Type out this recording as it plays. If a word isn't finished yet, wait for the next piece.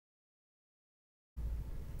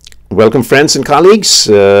Welcome friends and colleagues.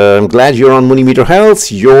 I'm glad you're on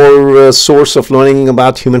MuniMeterHealth, your source of learning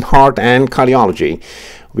about human heart and cardiology.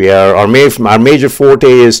 Our major forte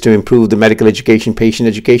is to improve the medical education, patient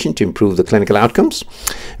education, to improve the clinical outcomes.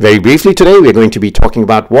 Very briefly today, we're going to be talking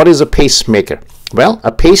about what is a pacemaker. Well,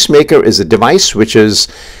 a pacemaker is a device which is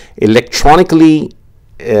electronically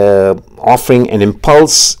offering an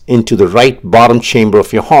impulse into the right bottom chamber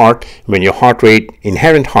of your heart when your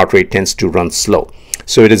inherent heart rate tends to run slow.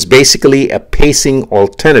 So it is basically a pacing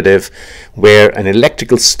alternative where an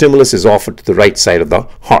electrical stimulus is offered to the right side of the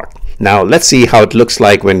heart. Now let's see how it looks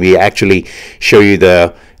like when we actually show you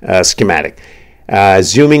the schematic.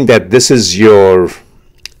 Assuming that this is your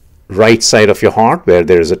right side of your heart where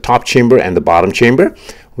there is a top chamber and the bottom chamber.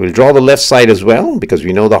 We'll draw the left side as well because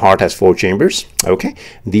we know the heart has 4 chambers. Okay,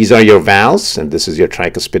 these are your valves, and this is your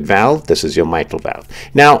tricuspid valve, this is your mitral valve.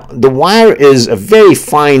 Now the wire is a very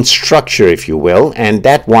fine structure, if you will, and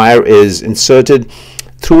that wire is inserted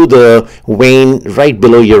through the vein right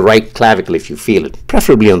below your right clavicle, if you feel it,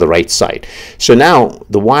 preferably on the right side. So now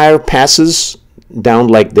the wire passes down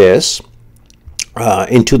like this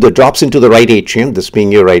drops into the right atrium, this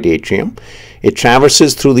being your right atrium. It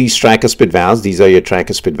traverses through these tricuspid valves, these are your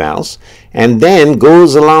tricuspid valves, and then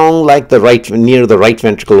goes along like near the right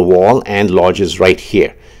ventricle wall and lodges right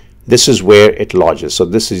here. This is where it lodges. So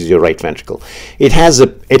this is your right ventricle. It has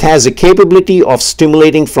a capability of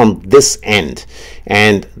stimulating from this end,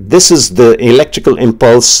 and this is the electrical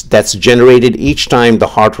impulse that's generated each time the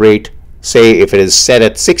heart rate, say if it is set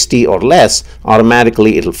at 60 or less,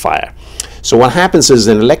 automatically it'll fire. So what happens is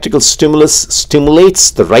an electrical stimulus stimulates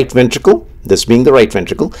the right ventricle, this being the right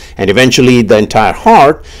ventricle, and eventually the entire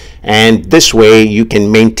heart, and this way you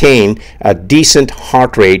can maintain a decent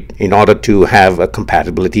heart rate in order to have a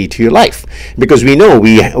compatibility to your life. Because we know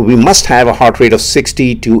we must have a heart rate of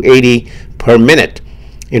 60 to 80 per minute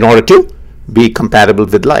in order to be compatible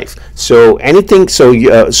with life. So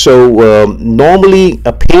normally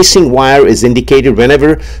a pacing wire is indicated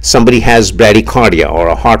whenever somebody has bradycardia or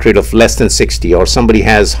a heart rate of less than 60, or somebody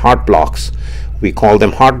has heart blocks. We call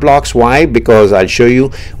them heart blocks. Why? Because I'll show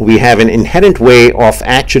you, we have an inherent way of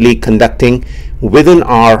actually conducting within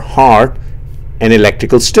our heart an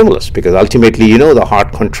electrical stimulus, because ultimately, you know, the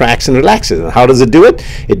heart contracts and relaxes. And how does it do it?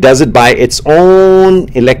 It does it by its own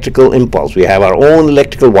electrical impulse. We have our own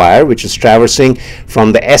electrical wire which is traversing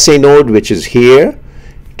from the SA node, which is here,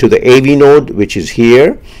 to the AV node, which is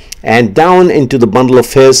here, and down into the bundle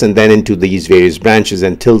of His, and then into these various branches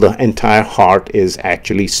until the entire heart is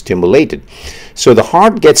actually stimulated. So the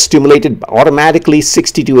heart gets stimulated automatically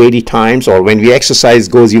 60 to 80 times, or when we exercise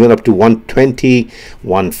goes even up to 120,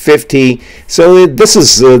 150. So this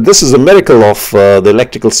is a miracle of the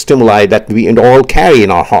electrical stimuli that we all carry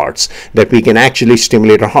in our hearts, that we can actually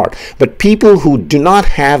stimulate our heart. But people who do not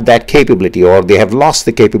have that capability, or they have lost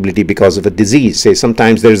the capability because of a disease, say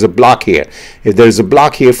sometimes there's a block here. If there's a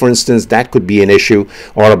block here, for instance, that could be an issue,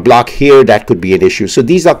 or a block here, that could be an issue. So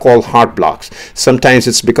these are called heart blocks. Sometimes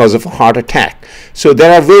it's because of a heart attack. So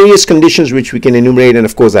there are various conditions which we can enumerate, and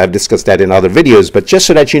of course I've discussed that in other videos, but just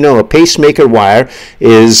so that you know, a pacemaker wire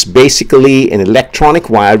is basically an electronic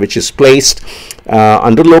wire which is placed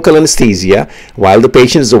under local anesthesia while the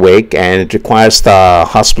patient is awake, and it requires the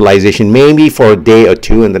hospitalization maybe for a day or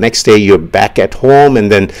two, and the next day you're back at home,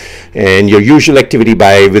 and then your usual activity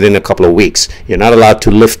within a couple of weeks. You're not allowed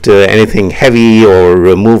to lift anything heavy,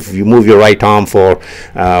 or move your right arm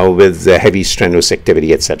with heavy strenuous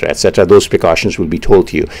activity, etc., etc. Those precautions will be told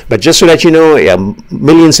to you. But just so that you know,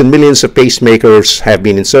 millions and millions of pacemakers have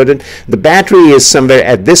been inserted. The battery is somewhere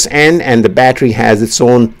at this end, and the battery has its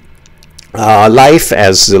own life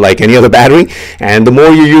as like any other battery, and the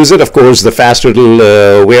more you use it, of course, the faster it'll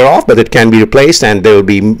wear off, but it can be replaced, and there'll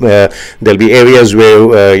be areas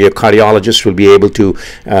where your cardiologist will be able to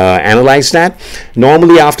analyze that.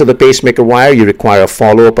 Normally after the pacemaker wire you require a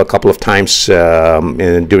follow-up a couple of times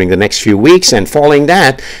during the next few weeks, and following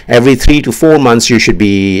that, every 3 to 4 months you should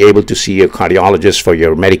be able to see a cardiologist for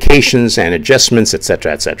your medications and adjustments,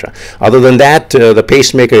 etc., etc. Other than that, the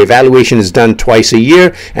pacemaker evaluation is done twice a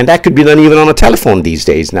year, and that could be done even on a telephone these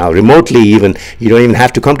days. Now remotely, even you don't even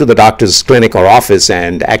have to come to the doctor's clinic or office,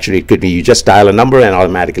 and actually it could be you just dial a number and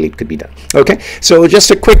automatically it could be done. Okay, so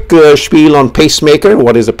just a quick spiel on pacemaker.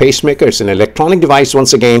 What is a pacemaker? It's an electronic device,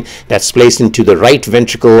 once again, that's placed into the right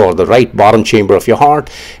ventricle or the right bottom chamber of your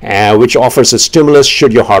heart, which offers a stimulus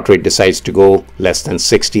should your heart rate decides to go less than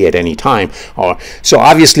 60 at any time. So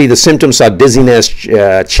obviously the symptoms are dizziness,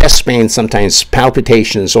 chest pain, sometimes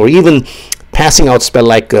palpitations, or even passing out spell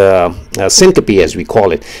like syncope, as we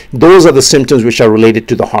call it. Those are the symptoms which are related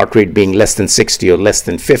to the heart rate being less than 60 or less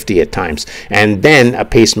than 50 at times. And then a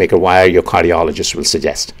pacemaker wire, your cardiologist will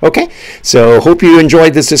suggest. Okay, so hope you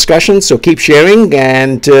enjoyed this discussion. So keep sharing,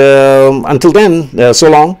 and until then,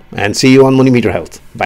 so long, and see you on MuniMeter Health. Bye.